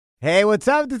Hey, what's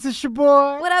up? This is your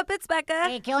boy. What up? It's Becca.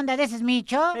 Hey, ¿qué onda? This is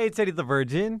Micho. Hey, it's Eddie the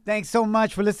Virgin. Thanks so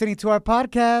much for listening to our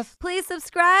podcast. Please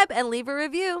subscribe and leave a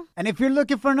review. And if you're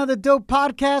looking for another dope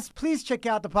podcast, please check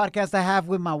out the podcast I have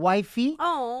with my wifey.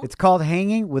 Oh. It's called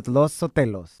Hanging with Los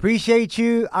Sotelos. Appreciate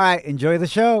you. All right, enjoy the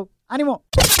show. Ánimo.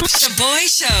 Shaboy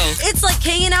Show. It's like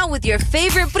hanging out with your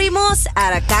favorite primos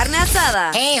at a carne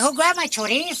asada. Hey, who grabbed my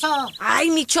chorizo? Ay,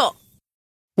 Micho.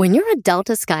 When you're a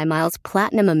Delta SkyMiles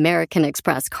Platinum American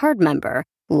Express card member,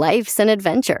 life's an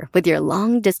adventure with your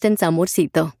long-distance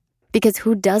amorcito. Because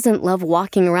who doesn't love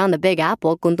walking around the Big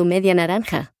Apple con tu media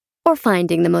naranja? Or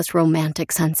finding the most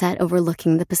romantic sunset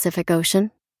overlooking the Pacific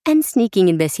Ocean? And sneaking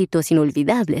in besitos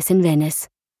inolvidables in Venice.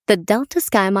 The Delta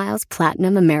SkyMiles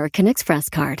Platinum American Express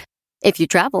card. If you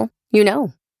travel, you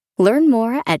know. Learn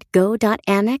more at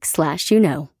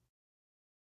go.amex/you-know.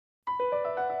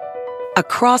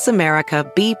 Across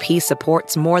America, BP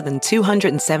supports more than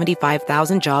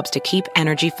 275,000 jobs to keep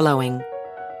energy flowing.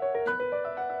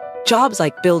 Jobs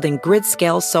like building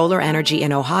grid-scale solar energy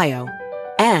in Ohio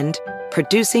and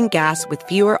producing gas with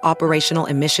fewer operational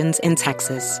emissions in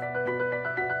Texas.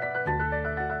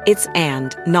 It's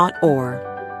and, not or.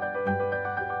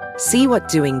 See what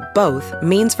doing both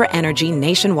means for energy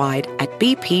nationwide at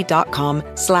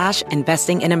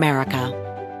bp.com/investing in America.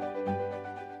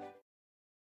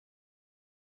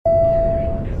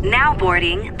 Now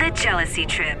boarding the Jealousy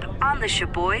Trip on the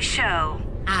Shaboy Show.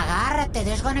 Agárrate,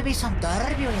 there's gonna be some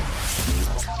turbulence.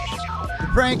 The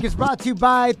prank is brought to you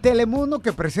by Telemundo,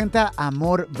 que presenta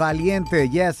Amor Valiente.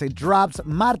 Yes, it drops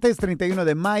martes 31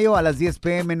 de mayo a las 10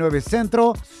 p.m. 9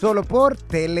 Centro, solo por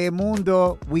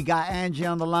Telemundo. We got Angie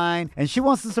on the line, and she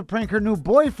wants us to prank her new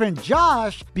boyfriend,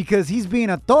 Josh, because he's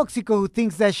being a toxico who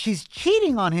thinks that she's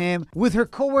cheating on him with her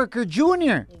coworker,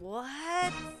 Junior. What?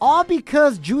 All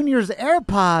because Junior's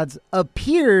AirPods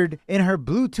appeared in her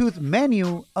Bluetooth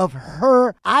menu of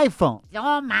her iPhone.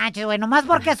 No manches, güey. Nomás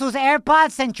porque sus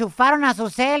AirPods se enchufaron a su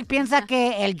cel, piensa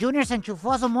que el Junior se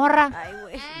enchufó a su morra. Ay,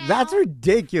 güey. That's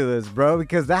ridiculous, bro,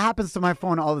 because that happens to my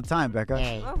phone all the time, Becca.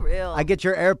 Hey. For real. I get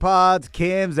your AirPods,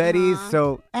 Kim's, Eddie's.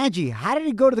 So, Angie, how did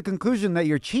you go to the conclusion that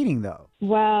you're cheating, though?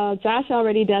 Well, Josh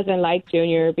already doesn't like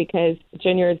Junior because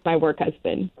Junior is my work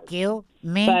husband. Kill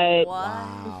me. But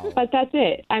that's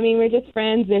it. I mean, we're just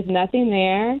friends. There's nothing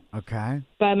there. Okay.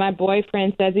 But my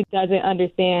boyfriend says he doesn't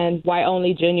understand why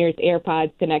only Junior's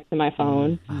AirPods connect to my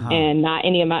phone and not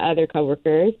any of my other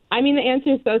coworkers. I mean, the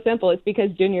answer is so simple. It's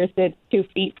because Junior sits 2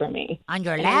 feet from me. On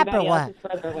your And lap or everybody else what? is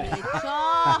further away.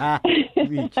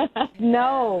 Reach.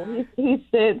 No, he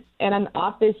sits in an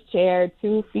office chair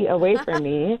 2 feet away from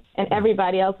me, and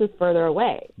everybody else is further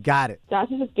away. Got it.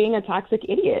 Josh is just being a toxic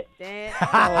idiot.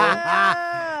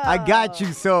 I got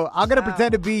you. So, I'm going to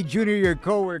pretend to be Junior, your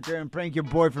coworker, and prank your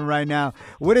boyfriend right now.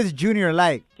 What is Junior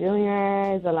like?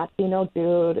 Junior is a Latino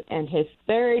dude in his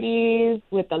 30s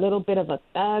with a little bit of a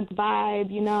thug vibe,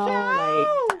 you know?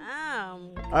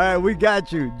 All right, we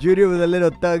got you. Junior with a little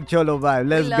thug cholo vibe.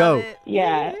 Let's Love go. it.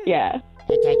 Yeah.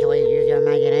 Muchacho, use your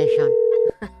imagination.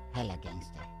 Hella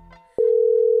gangster.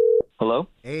 Hello?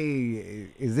 Hey,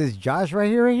 is this Josh right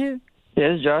here? Yeah,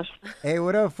 this is Josh. Hey,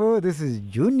 what up, fool? This is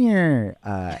Junior,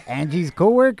 Angie's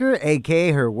coworker,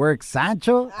 a.k.a. her work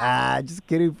Sancho. Just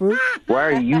kidding, fool. Why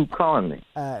are you calling me?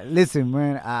 Listen,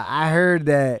 man, I heard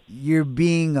that you're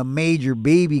being a major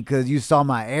baby because you saw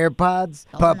my AirPods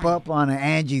pop up on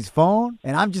Angie's phone.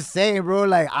 And I'm just saying, bro,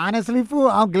 like, honestly, fool,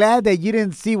 I'm glad that you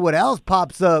didn't see what else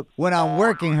pops up when I'm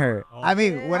working her. I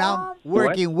mean, when I'm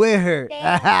working with her.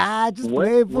 Just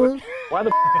play, fool. Why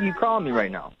the are you calling me right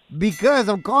now? Because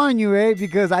I'm calling you,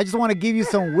 because I just want to give you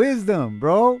some wisdom,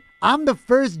 bro. I'm the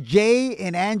first J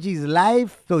in Angie's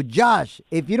life. So, Josh,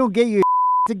 if you don't get your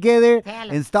together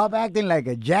and stop acting like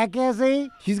a jackass,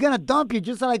 she's going to dump you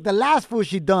just like the last fool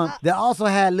she dumped that also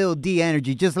had little D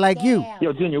energy, just like you.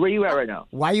 Yo, Junior, where you at right now?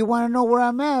 Why you want to know where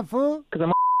I'm at, fool? Because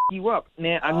I'm you up.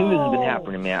 Man, I knew this has been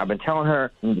happening, man. I've been telling her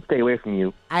to stay away from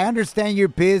you. I understand you're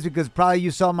pissed because probably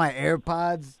you saw my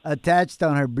AirPods attached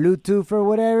on her Bluetooth or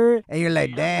whatever, and you're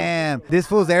like, damn, this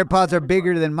fool's AirPods are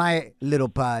bigger than my little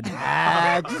pod.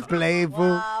 Just play,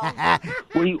 fool.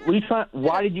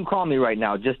 Why did you call me right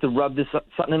now? Just to rub this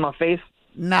something in my face?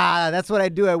 Nah, that's what I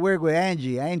do at work with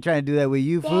Angie. I ain't trying to do that with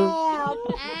you, fool. Ya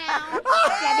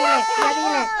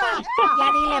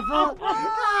dile, fool.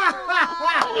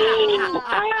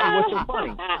 What's so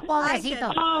funny?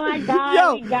 Pobrecito. Oh, my God.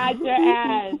 Yo. We got your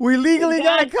ass. We legally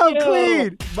gotta Got come you.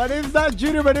 clean. My name's not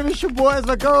Junior. My name is your boy. It's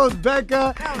my co-host,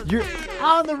 Becca. You're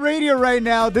on the radio right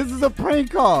now. This is a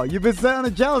prank call. You've been sent on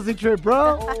a jealousy trip,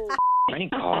 bro.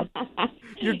 Prank call.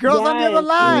 Your girl's on the other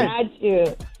line. Got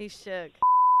you. He shook.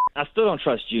 I still don't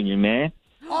trust Junior, man.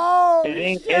 Oh, It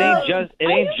ain't just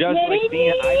like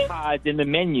seeing iPods in the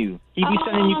menu. He be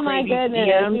sending you crazy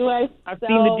DMs. I've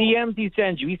seen the DMs he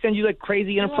sends you. He sends you like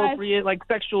crazy, inappropriate, like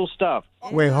sexual stuff.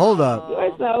 Wait, hold up. You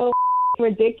are so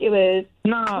ridiculous.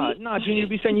 Nah, Junior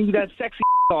be sending you that sexy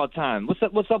all the time.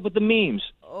 What's up with the memes?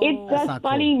 It's just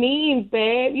funny memes,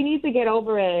 babe. You need to get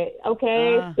over it,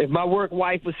 okay? If my work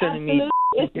wife was sending me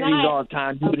titties all the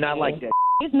time, he would not like that.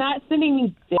 He's not sending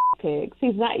me dick pics.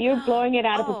 He's not. You're blowing it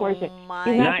out of proportion.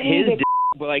 He's not his dick,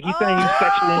 but like he's sending you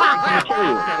sexual material.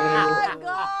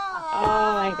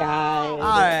 Oh my God. All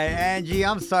right, Angie,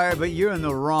 I'm sorry, but you're in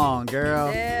the wrong,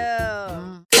 girl.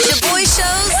 Shaboy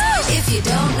shows. If you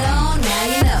don't know, now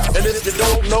you know. And if you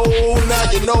don't know,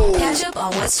 now you know. Catch up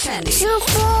on what's trending.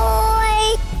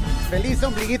 Feliz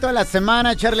ombliguito de la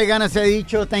semana. Echarle ganas se ha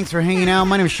dicho. Thanks for hanging out.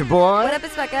 My name is Shaboy. What up,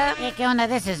 it's Becca? ¿Qué onda?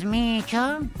 This is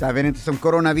Micho. Diving into some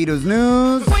coronavirus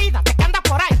news. Cuídate que anda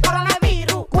por ahí,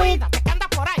 coronavirus. Cuídate que anda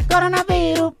por ahí,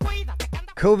 coronavirus.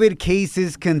 COVID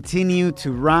cases continue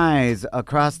to rise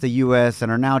across the U.S. and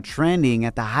are now trending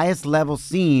at the highest level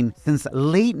seen since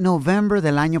late November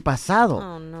del año pasado.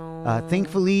 Oh, no.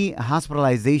 Thankfully,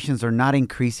 hospitalizations are not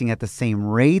increasing at the same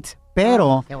rate,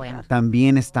 pero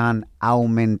también están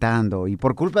aumentando. Y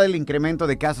por culpa del incremento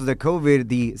de casos de COVID,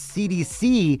 the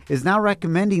CDC is now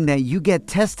recommending that you get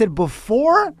tested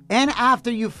before and after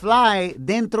you fly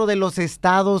dentro de los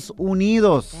Estados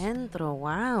Unidos. Dentro,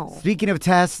 wow. Speaking of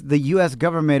tests, the U.S.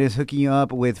 government is hooking you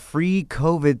up with free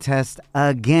COVID tests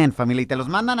again, familia. Y te los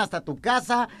mandan hasta tu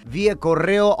casa via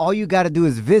correo. All you got to do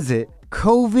is visit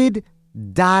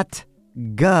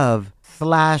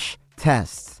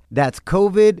covid.gov/tests. That's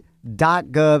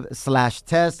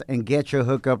covid.gov/tests and get your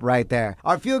hookup right there.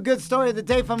 Our feel-good story of the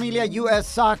day, familia. U.S.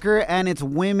 Soccer and its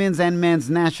women's and men's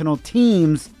national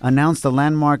teams announced a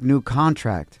landmark new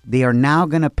contract. They are now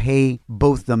going to pay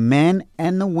both the men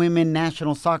and the women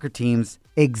national soccer teams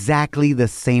exactly the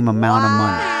same amount of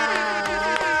money.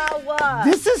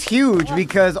 This is huge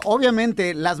because,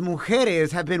 obviamente, las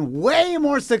mujeres have been way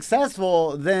more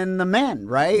successful than the men,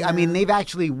 right? Yeah. I mean, they've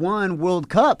actually won World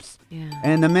Cups. Yeah.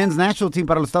 And the men's national team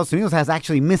para los Estados Unidos has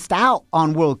actually missed out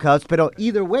on World Cups. But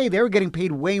either way, they were getting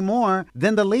paid way more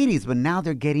than the ladies. But now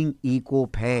they're getting equal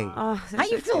pay. Oh, how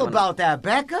you feel about that,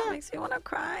 Becca? Makes me want to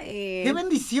cry. Qué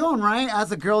bendición, right?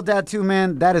 As a girl dad, too,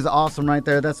 man, that is awesome right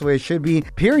there. That's the way it should be,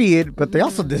 period. But they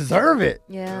also deserve it.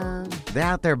 Yeah. They're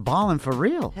out there balling for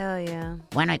real. Hell yeah.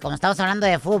 Bueno, y como estamos hablando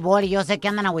de fútbol, y yo sé que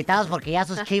andan agüitados porque ya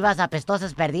sus chivas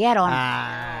apestosas perdieron.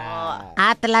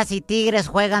 Atlas y Tigres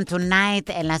juegan tonight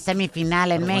en la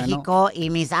semifinal en México. Y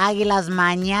mis Águilas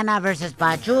mañana versus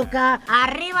Pachuca.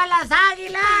 ¡Arriba las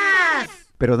Águilas!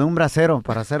 Pero de un bracero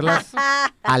para hacer las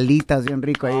alitas bien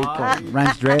rico ahí con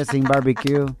ranch dressing,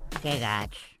 barbecue. ¡Qué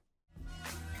gach!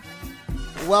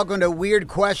 Welcome to Weird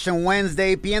Question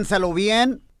Wednesday. Piénsalo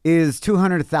bien. Is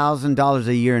 $200,000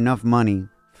 a year enough money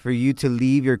for you to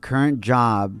leave your current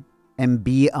job and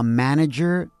be a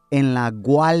manager en la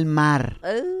Walmart?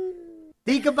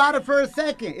 Think about it for a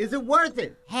second. Is it worth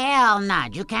it? Hell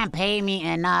not. You can't pay me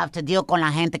enough to deal con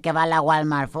la gente que va a la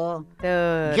Walmart, fool.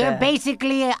 Dude. You're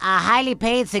basically a highly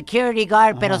paid security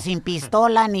guard, pero sin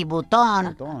pistola ni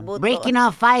botón. Breaking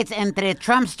up fights entre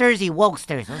Trumpsters y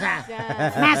wokesters. O sea,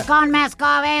 mask on, mask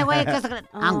off, güey.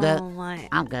 I'm good.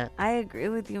 I'm good. I agree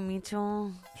with you,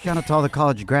 Micho. Shout out to all the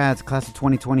college grads, class of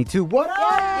 2022. What up?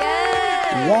 Yes.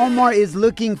 Walmart is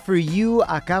looking for you.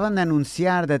 Acaban de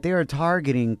anunciar that they are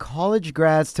targeting college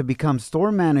grads to become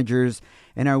store managers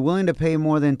and are willing to pay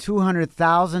more than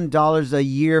 $200,000 a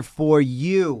year for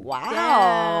you.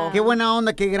 Wow. Qué buena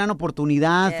onda, qué gran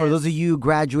oportunidad. For those of you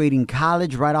graduating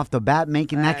college right off the bat,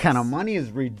 making that kind of money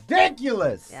is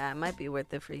ridiculous. Yeah, it might be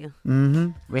worth it for you.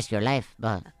 Mm-hmm. Risk your life,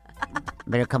 but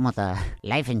better come with a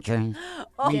life insurance.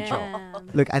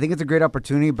 Look, I think it's a great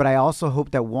opportunity, but I also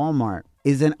hope that Walmart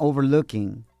isn't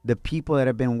overlooking the people that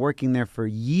have been working there for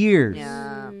years.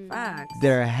 Yeah, facts.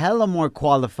 They're hella more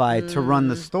qualified to run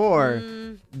the store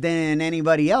than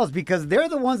anybody else because they're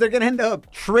the ones that are going to end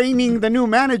up training the new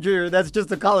manager that's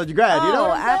just a college grad. You know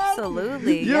what I'm saying?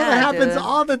 Absolutely. You know, that happens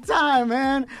all the time,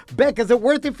 man. Beck, is it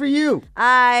worth it for you?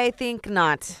 I think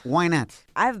not. Why not?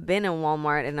 I've been in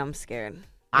Walmart and I'm scared.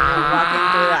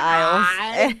 Walking through the aisles.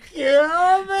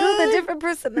 Dude, the different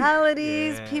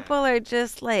personalities. Yeah. People are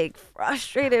just like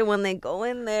frustrated when they go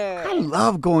in there. I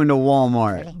love going to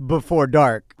Walmart before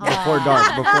dark. Before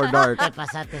dark.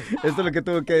 Eso es lo que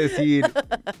tuvo que decir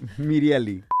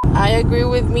Mirieli. I agree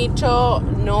with Micho.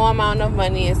 No amount of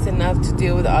money is enough to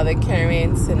deal with all the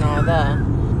Karens and all the...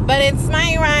 But it's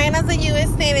my right as a U.S.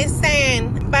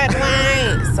 citizen. But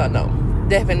why? So no.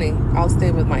 definitely. I'll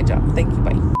stay with my job. Thank you.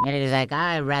 Bye. And he's like,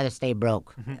 I'd rather stay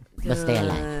broke, but stay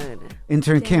alive.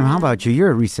 Intern Kim, how about you?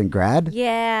 You're a recent grad.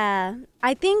 Yeah.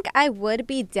 I think I would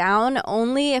be down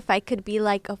only if I could be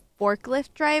like a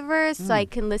forklift driver so I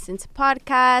can listen to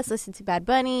podcasts, listen to Bad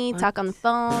Bunny, talk on the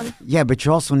phone. Yeah, but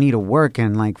you also need to work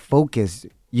and like focus.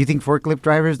 You think forklift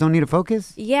drivers don't need to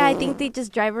focus? Yeah, I think they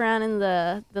just drive around in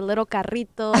the little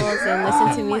carritos and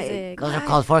listen to music. Those are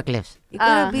called forklifts. You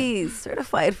gotta be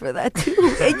certified for that too.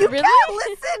 And you can't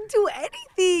listen to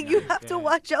anything. You have to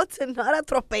watch out to not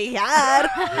atropellar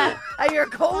at your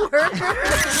coworkers.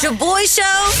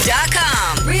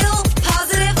 ShaboyShow.com. Real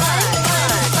positive fun.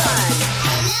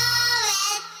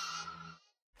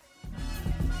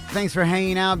 Thanks for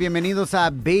hanging out. Bienvenidos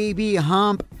a Baby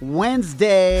Hump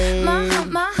Wednesday. We're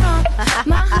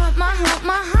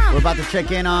about to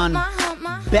check in on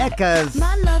Becca's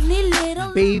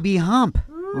baby hump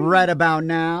right about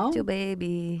now. To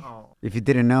baby. If you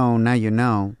didn't know, now you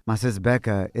know. My sis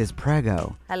Becca is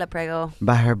prego. Hella prego.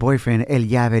 By her boyfriend, El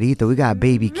Llaverito. We got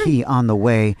baby Key on the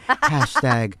way.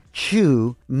 Hashtag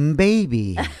chew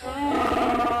baby.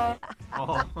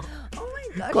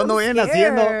 Cuando vienen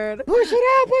haciendo, push it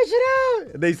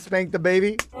out. They spank the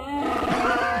baby.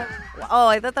 Oh,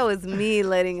 I thought that was me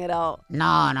letting it out.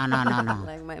 No.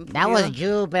 Like That was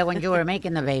you, but when you were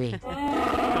making the baby.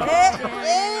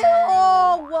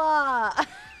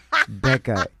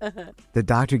 Becca, the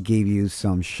doctor gave you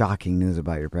some shocking news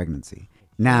about your pregnancy.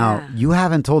 Now, you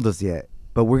haven't told us yet,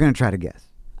 but we're going to try to guess.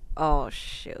 Oh,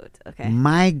 shoot. Okay.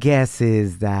 My guess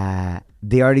is that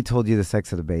they already told you the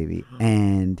sex of the baby,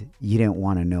 and you didn't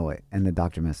want to know it, and the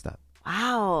doctor messed up.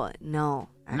 Wow. No.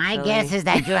 My guess is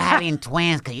that you're having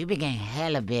twins because you be getting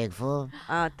hella big, fool.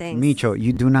 Oh, thanks. Micho,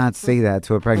 you do not say that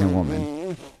to a pregnant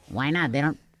woman. Why not? They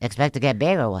don't expect to get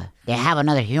big or what? They have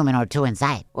another human or two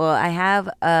inside. Well, I have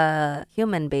a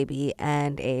human baby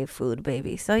and a food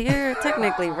baby, so you're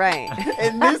technically right.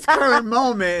 In this current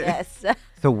moment. Yes.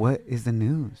 So what is the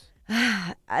news?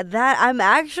 That I'm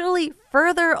actually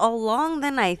further along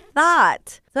than I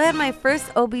thought. So I had my first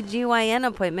OBGYN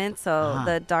appointment, so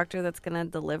the doctor that's going to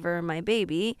deliver my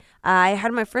baby. I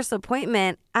had my first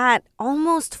appointment at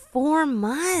almost 4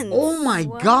 months. Oh my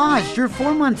gosh, you're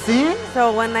 4 months in?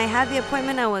 So when I had the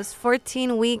appointment, I was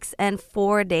 14 weeks and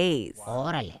 4 days.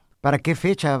 Órale. ¿Para qué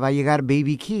fecha va a llegar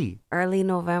baby Key? Early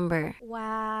November.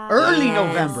 Wow. Early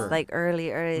November? Like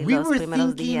early. We los were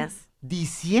primeros thinking días.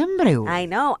 Diciembre. I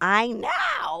know.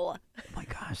 Oh my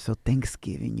gosh, so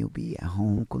Thanksgiving you'll be at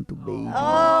home con tu baby.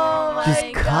 Oh,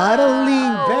 just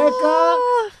cuddling, Becca.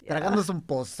 Tragando some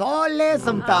pozole,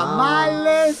 some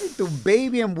tamales, y tu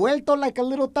baby envuelto like a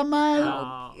little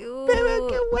tamal. Baby, I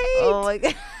can't wait. Oh my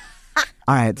God.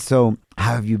 All right, so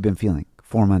how have you been feeling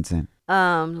 4 months in?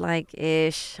 Like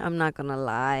ish. I'm not gonna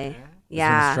lie. It's been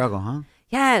a struggle, huh?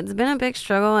 Yeah, it's been a big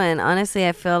struggle, and honestly,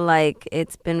 I feel like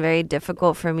it's been very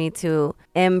difficult for me to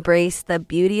embrace the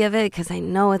beauty of it because I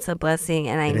know it's a blessing,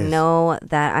 and I know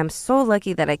that I'm so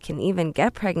lucky that I can even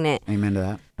get pregnant. Amen to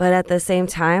that. But at the same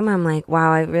time, I'm like,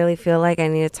 wow, I really feel like I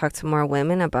need to talk to more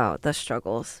women about the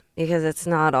struggles because it's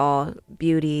not all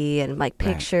beauty and like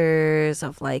pictures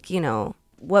of like, you know,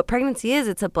 what pregnancy is.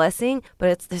 It's a blessing,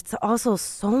 but it's also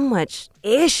so much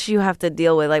ish you have to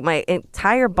deal with. Like my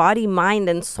entire body, mind,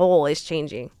 and soul is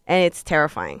changing, and it's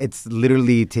terrifying. It's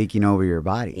literally taking over your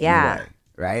body. Yeah. In a way,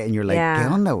 right? And you're like, ¿Qué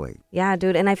onda, güey? Yeah,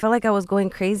 dude. And I felt like I was going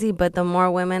crazy, but the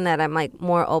more women that I'm like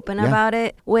more open about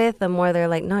it with, the more they're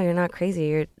like, no, you're not crazy.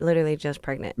 You're literally just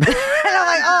pregnant. And I'm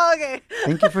like, oh, okay.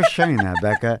 Thank you for sharing that,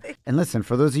 Becca. And listen,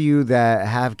 for those of you that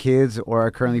have kids or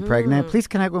are currently pregnant, please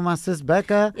connect with my sis,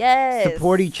 Becca. Yes.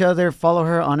 Support each other. Follow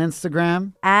her on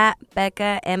Instagram. At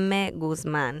Becca M.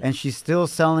 Guzman. And she's still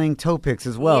selling toe picks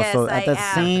as well. Yes, so at that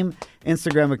same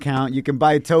Instagram account, you can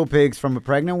buy toe picks from a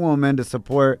pregnant woman to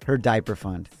support her diaper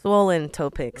fund. Swollen toe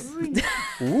picks.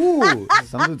 Ooh,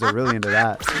 some dudes are really into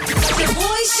that. The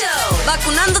Boy Show.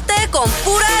 Vacunándote con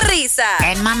pura risa.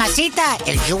 And mamacita,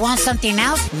 if you want something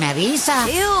else, me avisa.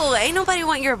 Ew, ain't nobody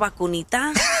want your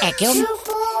vacunita.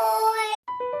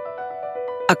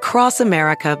 Across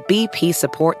America, BP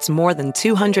supports more than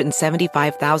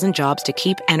 275,000 jobs to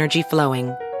keep energy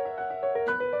flowing.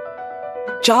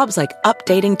 Jobs like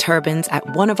updating turbines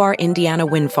at one of our Indiana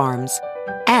wind farms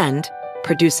and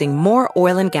producing more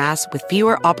oil and gas with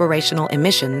fewer operational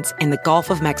emissions in the Gulf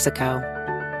of Mexico.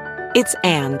 It's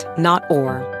and, not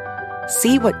or.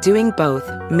 See what doing both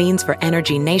means for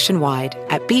energy nationwide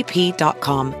at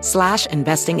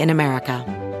bp.com/investing in America.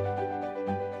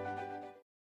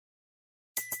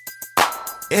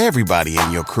 Everybody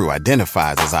in your crew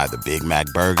identifies as either Big Mac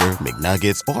Burger,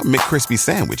 McNuggets, or McCrispy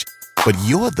Sandwich. But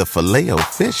you're the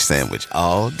Filet-O-Fish Sandwich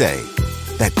all day.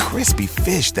 That crispy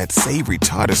fish, that savory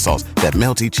tartar sauce, that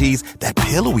melty cheese, that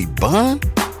pillowy bun.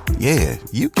 Yeah,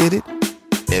 you get it.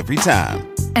 Every time.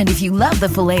 And if you love the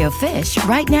Filet-O-Fish,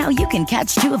 right now you can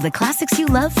catch 2 of the classics you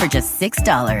love for just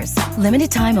 $6.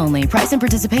 Limited time only. Price and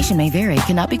participation may vary.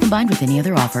 Cannot be combined with any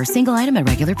other offer. Single item at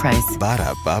regular price.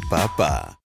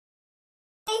 Ba-da-ba-ba-ba.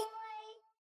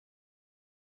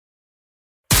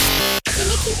 Can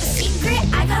you keep a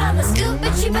secret? I got all the scoop,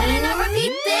 but you better not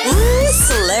repeat this. Ooh,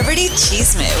 Celebrity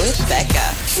Chisme with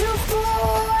Becca.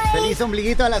 Feliz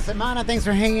ombliguito de la semana. Thanks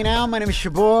for hanging out. My name is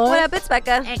Shaboy. What up, it's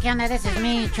Becca. ¿Qué onda? This is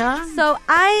me, Cho. So,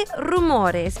 hay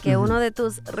rumores que uno de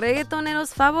tus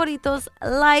reggaetoneros favoritos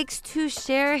likes to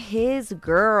share his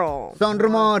girl. Son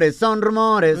rumores, son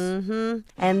rumores.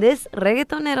 And this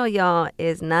reggaetonero, y'all,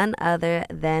 is none other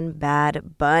than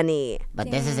Bad Bunny.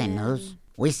 But this isn't news.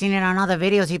 We've seen it on other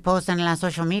videos he posts en la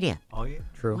social media. Oh, yeah.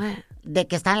 True. What? De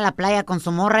que está en la playa con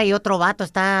su morra y otro vato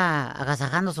está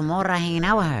agasajando su morra, hanging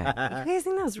out with her. You guys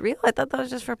think that was real? I thought that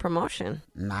was just for promotion.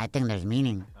 No, I think there's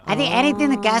meaning. I think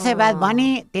anything que hace Bad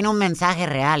Bunny tiene un mensaje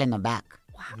real in the back.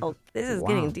 Wow, this is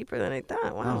getting deeper than I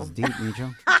thought. Wow. That was deep,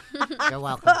 Micho. You're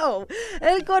welcome. Oh,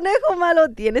 el conejo malo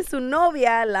tiene su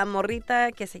novia, la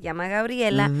morrita que se llama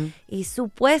Gabriela, y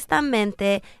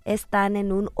supuestamente están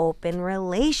en un open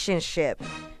relationship.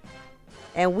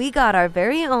 And we got our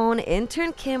very own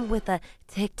intern Kim with a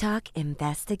TikTok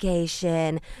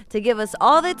investigation to give us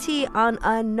all the tea on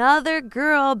another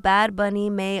girl Bad Bunny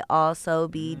may also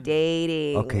be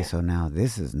dating. Okay, so now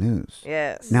this is news.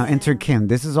 Yes. Now, intern Kim,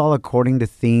 this is all according to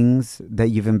things that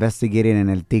you've investigated in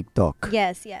el TikTok.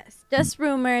 Yes. Just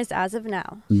rumors as of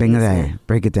now. Venga de ahí.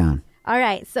 Break it down. All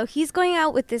right, so he's going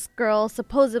out with this girl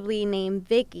supposedly named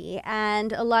Vicky,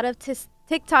 and a lot of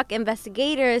TikTok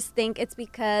investigators think it's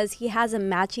because he has a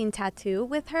matching tattoo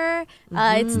with her.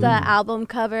 It's the album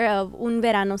cover of Un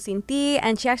Verano Sin Ti,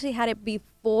 and she actually had it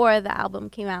before the album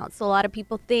came out. So a lot of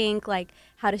people think, like,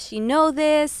 how does she know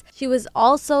this? She was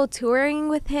also touring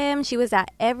with him. She was at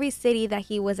every city that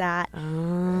he was at.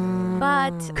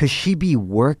 But could she be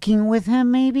working with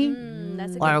him, maybe?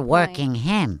 That's a or good working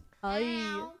him.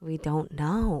 We don't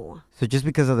know. So just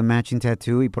because of the matching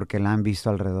tattoo y porque la han visto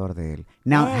alrededor de él.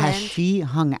 Now, has she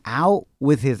hung out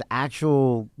with his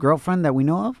actual girlfriend that we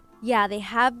know of? Yeah, they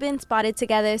have been spotted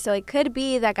together, so it could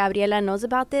be that Gabriela knows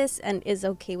about this and is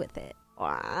okay with it.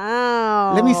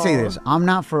 Wow. Let me say this. I'm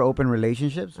not for open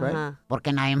relationships, right?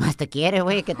 Porque nadie más te quiere,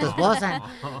 güey, que tu esposa.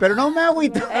 Pero no me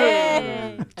agüito.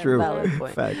 True.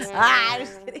 Facts.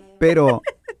 Pero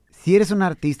si eres un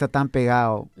artista tan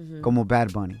pegado como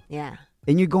Bad Bunny,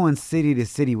 and you're going city to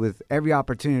city with every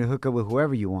opportunity to hook up with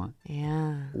whoever you want,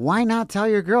 why not tell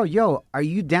your girl, yo, are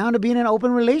you down to be in an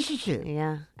open relationship?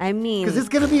 Yeah. I mean, because it's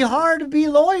going to be hard to be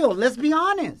loyal. Let's be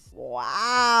honest.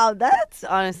 Wow. That's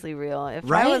honestly real.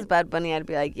 If I was Bad Bunny, I'd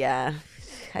be like, yeah,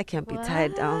 I can't be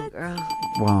tied down, girl.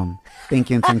 Well,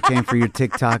 thank you, Tim Kim, for your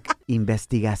TikTok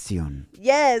investigación.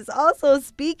 Yes. Also,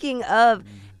 speaking of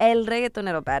el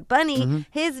reggaetonero Bad Bunny,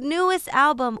 his newest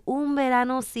album, Un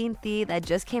Verano Sin Ti, that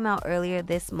just came out earlier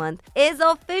this month, is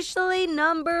officially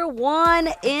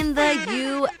 #1 in the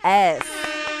U.S.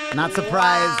 Not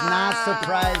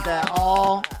surprised at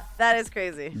all. That is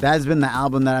crazy. That's been the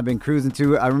album that I've been cruising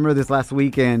to. I remember this last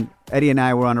weekend, Eddie and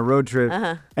I were on a road trip,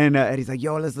 and Eddie's like,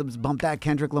 yo, let's bump that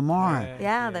Kendrick Lamar.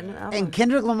 Yeah, the new album. And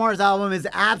Kendrick Lamar's album is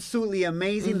absolutely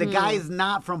amazing. The guy is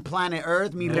not from planet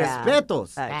Earth. Mi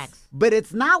respetos. But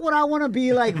it's not what I want to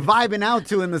be like vibing out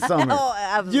to in the summer.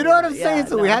 Absolutely. You know what I'm saying?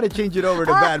 So we had to change it over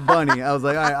to Bad Bunny. I was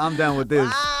like, all right, I'm down with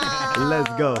this.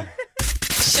 Let's go.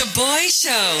 Shaboy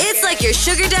Show. It's like your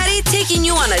sugar daddy taking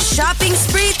you on a shopping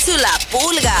spree to La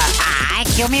Pulga. Ay,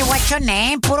 kill me, what's your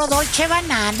name? Puro Dolce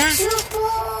Banana.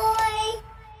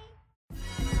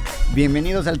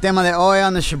 Bienvenidos al tema de hoy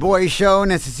on the Shaboy Show.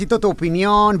 Necesito tu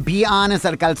opinión. Be honest,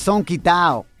 al calzón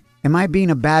quitao. Am I being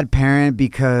a bad parent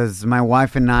because my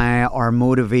wife and I are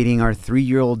motivating our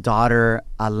 3-year-old daughter,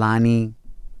 Alani,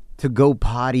 to go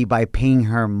potty by paying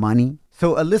her money?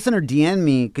 So a listener DM'd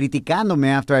me criticándome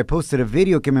after I posted a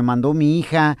video que me mandó mi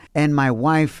hija and my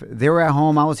wife. They were at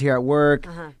home, I was here at work.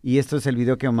 Y esto es el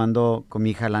video que me mandó con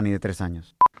mi hija Alani de 3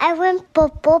 años. I went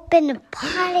pop in the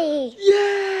party.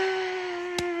 Yay!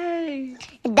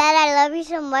 Dad, I love you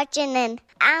so much. And then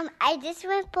I just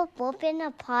went pop in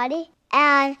the party.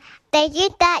 And thank you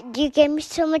that you gave me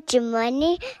so much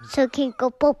money so I can go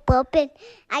pop and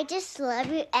I just love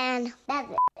you and that's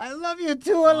it. I love you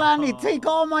too, Alani. Take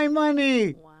all my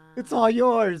money. Wow. It's all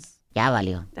yours. Ya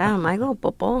valió. Damn, I go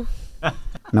popo.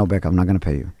 No, Becca, I'm not going to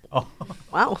pay you. Oh.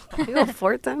 Wow. You go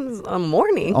 4 times a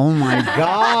morning. Oh, my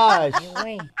gosh.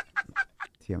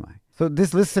 TMI. So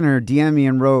this listener DM'd me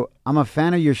and wrote, I'm a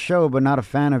fan of your show, but not a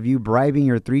fan of you bribing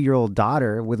your 3-year-old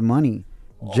daughter with money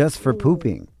just for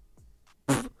pooping.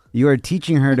 You are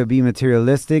teaching her to be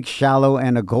materialistic, shallow,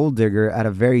 and a gold digger at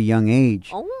a very young age.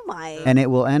 Oh, my. And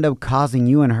it will end up causing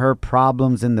you and her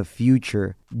problems in the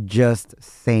future. Just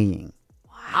saying.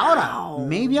 Ahora,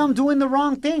 maybe I'm doing the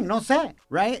wrong thing, no sé,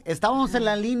 right? Estábamos en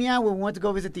la línea, we went to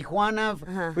go visit Tijuana,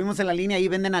 fuimos en la línea, ahí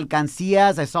venden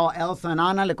alcancías, I saw Elsa and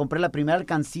Anna, le compré la primera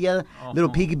alcancía, little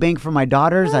piggy bank for my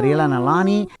daughters, Ariela and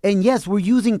Alani, and yes, we're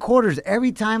using quarters.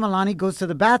 Every time Alani goes to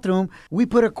the bathroom, we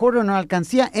put a quarter in our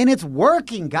alcancía, and it's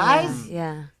working, guys.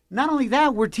 Yeah. Not only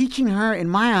that, we're teaching her, in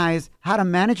my eyes, how to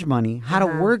manage money, how to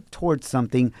work towards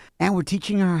something, and we're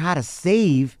teaching her how to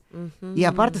save. Y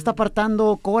aparte está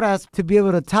apartando coras to be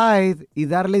able to tithe y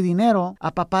darle dinero a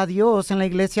Papá Dios en la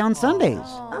iglesia on Sundays.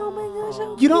 Oh my gosh,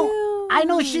 how you know, I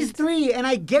know she's 3 and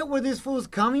I get where this fool's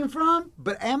coming from,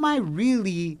 but am I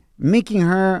really making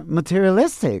her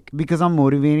materialistic because I'm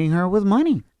motivating her with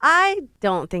money? I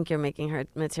don't think you're making her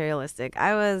materialistic.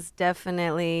 I was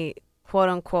definitely quote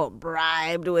unquote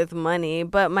bribed with money,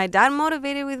 but my dad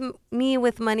motivated me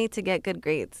with money to get good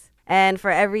grades. And for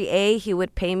every A, he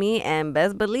would pay me, and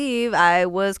best believe I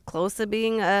was close to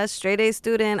being a straight A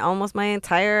student almost my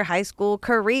entire high school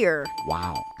career.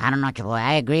 Wow. I don't know, boy.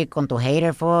 I agree con tu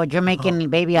hater, fool. You're making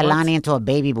baby Alani into a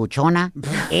baby buchona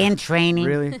in training.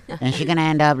 Really? And she's going to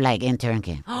end up like intern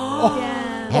Kim.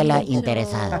 Hella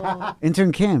interesada.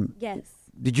 Intern Kim. Yes.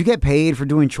 Did you get paid for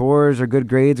doing chores or good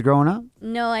grades growing up?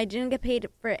 No, I didn't get paid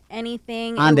for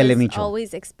anything. Ándele, it was Micho.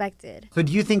 always expected. So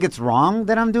do you think it's wrong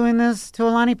that I'm doing this to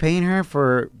Alani, paying her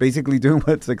for basically doing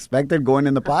what's expected, going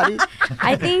in the potty?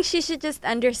 I think she should just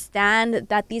understand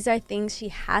that these are things she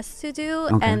has to do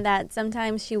and that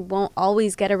sometimes she won't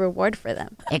always get a reward for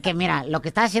them. Es que mira, lo que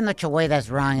está haciendo Choboy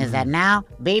that's wrong is that now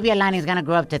baby Alani is going to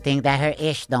grow up to think that her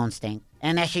ish don't stink.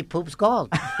 And that she poops gold.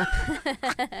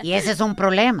 Y ese es un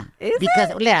problema.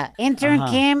 Because, mira, intern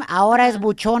Kim ahora es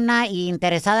buchona y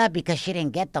interesada because she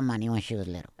didn't get the money when she was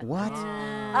little. What?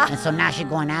 And so now she's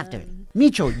going after it.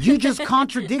 Micho, you just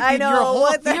contradicted your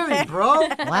whole theory, bro.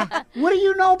 What? What do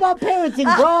you know about parenting,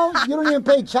 bro? You don't even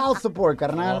pay child support,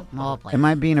 carnal. No, pues. Am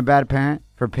I being a bad parent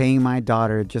for paying my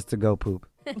daughter just to go poop?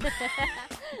 Hit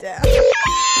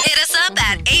us up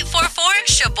at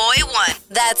 844-SHABOY1.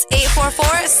 That's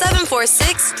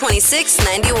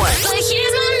 844-746-2691. But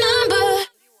here's my number,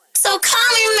 so call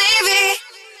me maybe.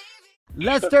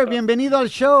 Lester, bienvenido al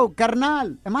show,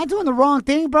 carnal. Am I doing the wrong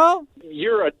thing, bro?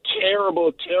 You're a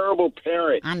terrible, terrible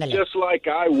parent, just like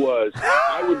I was.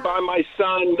 I would buy my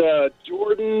son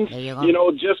Jordans, you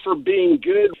know, just for being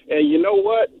good. And you know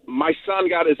what? My son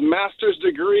got his master's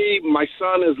degree. My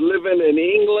son is living in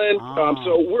England.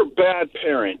 So we're bad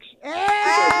parents.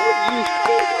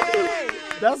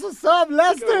 That's what's up,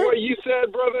 Lester. Because what you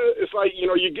said, brother, it's like, you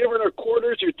know, you're giving her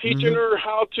quarters. You're teaching her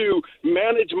how to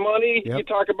manage money. You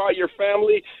talk about your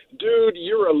family. Dude,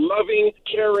 you're a loving,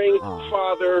 caring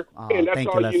father, and that's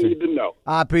all you need to know.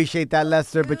 I appreciate that,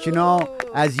 Lester. But, you know,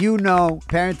 as you know,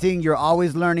 parenting, you're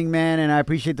always learning, man. And I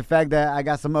appreciate the fact that I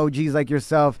got some OGs like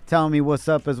yourself telling me what's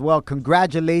up as well.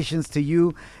 Congratulations to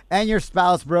you and your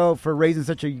spouse, bro, for raising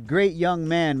such a great young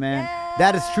man, man.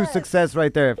 That is true success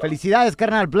right there. Felicidades,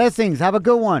 carnal. Blessings. Have a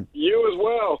good one. You as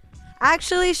well.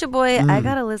 Actually, Shaboy, I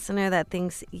got a listener that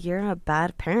thinks you're a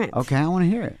bad parent. Okay, I want to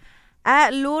hear it.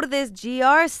 At Lourdes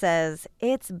GR says,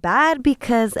 it's bad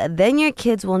because then your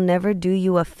kids will never do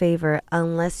you a favor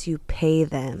unless you pay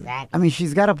them. I mean,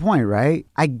 she's got a point, right?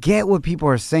 I get what people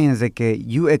are saying is that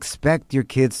you expect your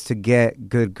kids to get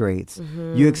good grades.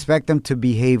 You expect them to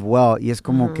behave well. Y es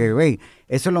como que, wait,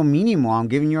 eso es lo mínimo. I'm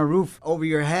giving you a roof over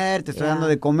your head, te estoy dando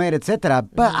de comer, etc.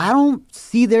 But I don't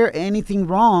see there anything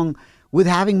wrong with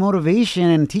having motivation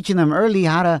and teaching them early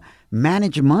how to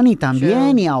manage money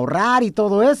también y ahorrar y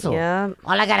todo eso. Yeah.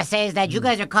 All I gotta say is that you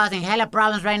guys are causing hella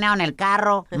problems right now in el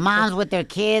carro. Moms with their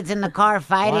kids in the car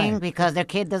fighting because their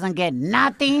kid doesn't get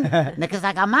nothing. Because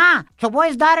like, Ma,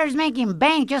 Choboy's daughter's making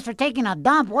bank just for taking a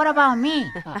dump. What about me?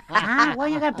 Why are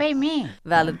you gonna pay me?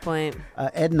 Valid point.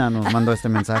 Edna nos mandó este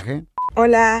mensaje.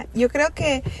 Hola, yo creo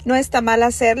que no está mal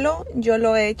hacerlo. Yo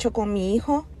lo he hecho con mi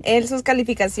hijo. Sus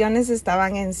calificaciones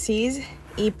estaban en C's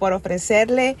y por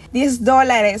ofrecerle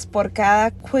 $10 por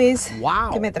cada quiz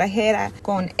que me trajera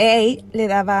con A, le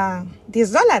daba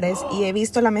 $10 y he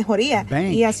visto la mejoría.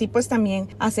 Y así pues también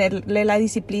hacerle la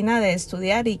disciplina de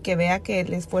estudiar y que vea que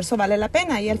el esfuerzo vale la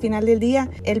pena y al final del día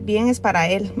el bien es para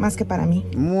él más que para mí.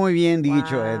 Muy bien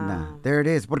dicho, Edna. There it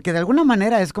is. Porque de alguna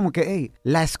manera es como que, hey,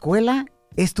 la escuela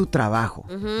es tu trabajo.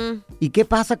 ¿Y qué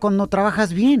pasa cuando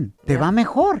trabajas bien? Te va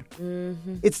mejor.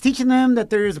 It's teaching them that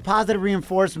there's positive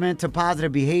reinforcement to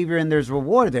positive behavior and there's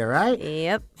reward there, right?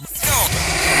 Yep.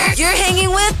 You're hanging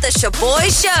with the Shaboy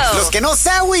Show. Los que no se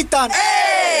agüitan.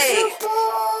 ¡Hey!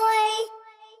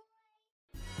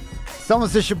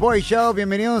 Somos el Shaboy Show.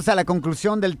 Bienvenidos a la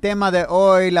conclusión del tema de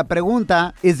hoy. La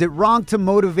pregunta, is it wrong to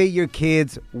motivate your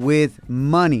kids with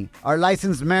money? Our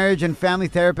licensed marriage and family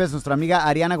therapist, nuestra amiga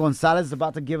Ariana Gonzalez, is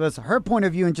about to give us her point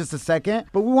of view in just a second.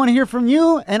 But we want to hear from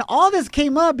you. And all this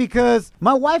came up because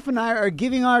my wife and I are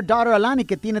giving our daughter Alani,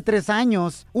 que tiene 3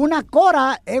 años, una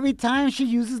cora every time she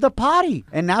uses the potty.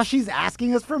 And now she's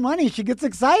asking us for money. She gets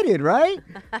excited, right?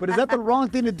 But is that the wrong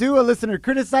thing to do? A listener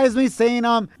criticized me saying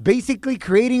I'm basically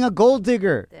creating a gold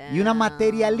digger y una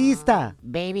materialista.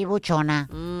 Baby buchona.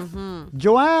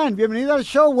 Joanne, bienvenida al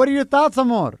show. What are your thoughts,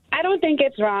 amor? I don't think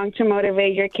it's wrong to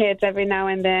motivate your kids every now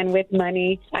and then with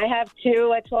money. I have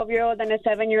 2, a 12-year-old and a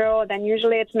 7-year-old, and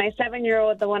usually it's my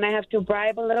 7-year-old the one I have to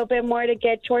bribe a little bit more to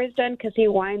get chores done because he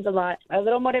whines a lot. A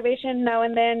little motivation now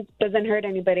and then doesn't hurt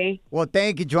anybody. Well,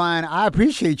 thank you, Joanne. I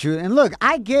appreciate you. And look,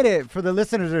 I get it for the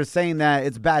listeners that are saying that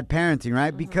it's bad parenting,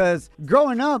 right? Because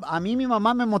growing up, a mí mi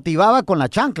mamá me motivaba con la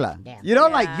chancla. Yeah. You know,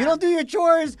 like, you don't do your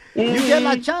chores, you get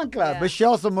la chancla. Yeah. But she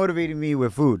also motivated me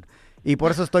with food. Y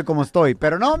por eso estoy como estoy.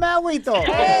 Pero no me agüito.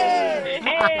 Hey!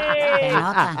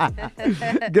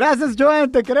 Gracias,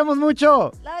 Joanne. Te queremos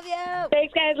mucho. Love you.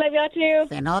 Thanks, guys. Love y'all, too.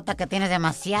 Se nota que tienes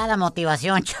demasiada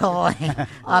motivación, Choboy.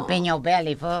 Up in your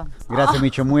belly, fool. Gracias,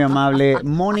 Micho. Muy amable.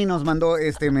 Moni nos mandó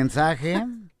este mensaje.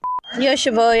 Yo,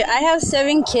 Shaboy, I have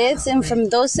 7 kids, and from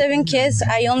those 7 kids,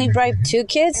 I only bribe 2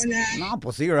 kids. No,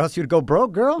 pues sí, or else you'd go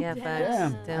broke, girl.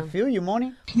 Yeah, I feel you,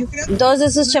 Moni. Dos de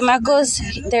esos chamacos,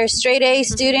 they're straight A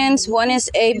students. One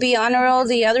is A-B honor roll.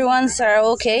 The other ones are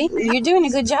okay. You're doing a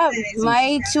good job.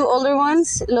 My 2 older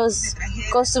ones, los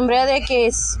costumbre de que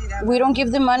we don't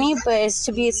give them money, but it's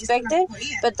to be expected.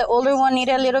 But the older one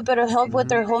needed a little bit of help with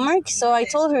their homework, so I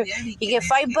told her, you get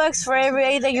 $5 for every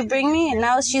A that you bring me, and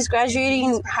now she's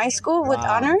graduating high school with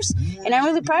honors, and I'm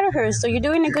really proud of her, so you're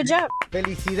doing a good job.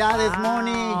 Felicidades,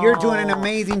 Moni. You're doing an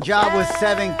amazing job with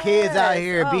 7 kids out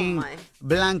here being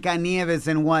Blancanieves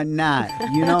and whatnot.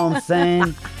 You know what I'm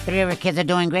saying? 3 of your kids are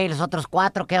doing great. Los otros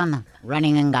 4, ¿qué onda?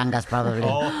 Running in gangas, probably.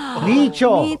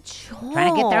 Micho.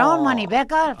 Trying to get their own money,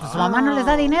 Becca. Pues su mamá no les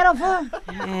da dinero, fool.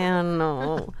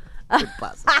 No.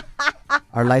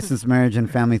 Our licensed marriage and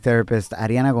family therapist,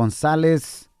 Ariana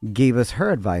Gonzalez, gave us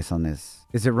her advice on this.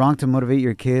 Is it wrong to motivate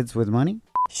your kids with money?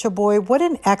 Shaboy, what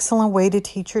an excellent way to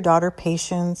teach your daughter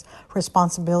patience,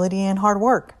 responsibility, and hard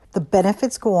work. The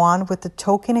benefits go on with the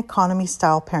token economy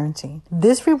style parenting.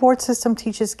 This reward system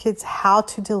teaches kids how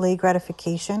to delay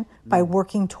gratification by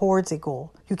working towards a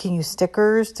goal. You can use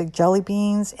stickers, stick jelly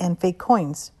beans, and fake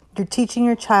coins. You're teaching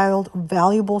your child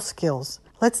valuable skills.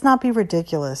 Let's not be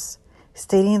ridiculous.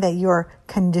 Stating that you're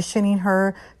conditioning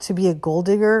her to be a gold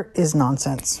digger is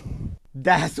nonsense.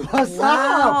 That's what's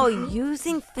wow, up.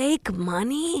 Using fake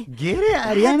money? Get it,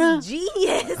 Ariana? That's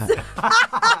genius.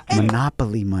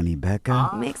 Monopoly money,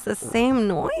 Becca. Makes the same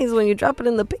noise when you drop it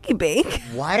in the piggy bank.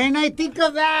 Why didn't I think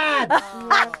of that?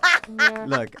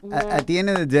 Look, at the end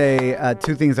of the day,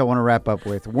 2 things I want to wrap up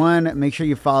with. 1, make sure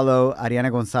you follow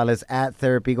Ariana Gonzalez at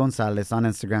Therapy Gonzalez on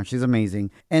Instagram. She's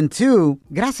amazing. And 2,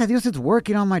 gracias a Dios, it's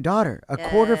working on my daughter. A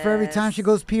quarter for every time she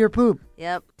goes pee or poop.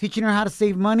 Yep. Teaching her how to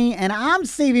save money, and I'm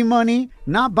saving money,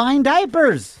 not buying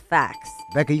diapers. Facts.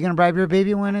 Becca, you gonna bribe your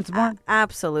baby when it's born?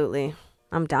 Absolutely.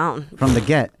 I'm down. From the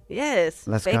get. Yes.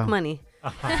 Let's fake go. money.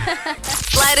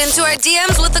 Slide into our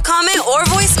DMs with a comment or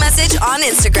voice message on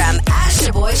Instagram at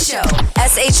Shaboy Show.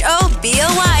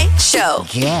 SHOBOY Show.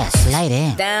 Yeah, slide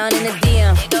in. Down in the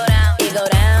DM. It go down. It go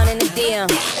down in the DM.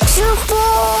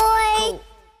 Shaboy.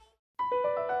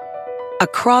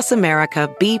 Across America,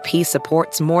 BP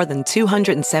supports more than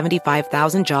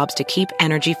 275,000 jobs to keep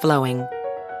energy flowing.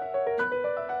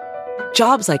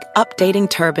 Jobs like updating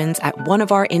turbines at one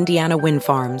of our Indiana wind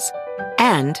farms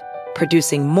and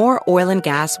producing more oil and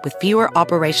gas with fewer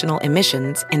operational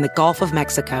emissions in the Gulf of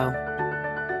Mexico.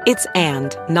 It's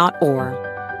and, not or.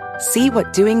 See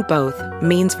what doing both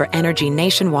means for energy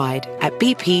nationwide at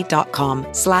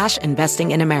bp.com/investing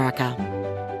in America.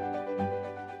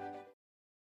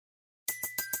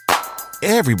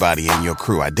 Everybody in your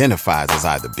crew identifies as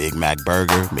either Big Mac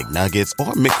Burger, McNuggets,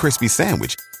 or McCrispy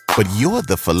Sandwich. But you're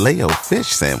the Filet-O-Fish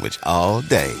Sandwich all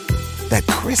day. That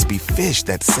crispy fish,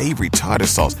 that savory tartar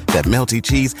sauce, that melty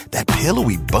cheese, that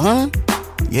pillowy bun.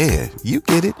 Yeah, you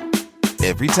get it.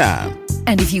 Every time.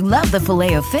 And if you love the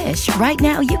Filet-O-Fish, right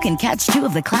now you can catch 2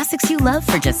 of the classics you love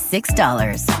for just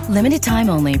 $6. Limited time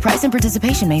only. Price and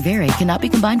participation may vary. Cannot be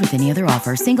combined with any other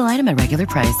offer. Single item at regular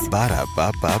price.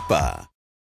 Ba-da-ba-ba-ba.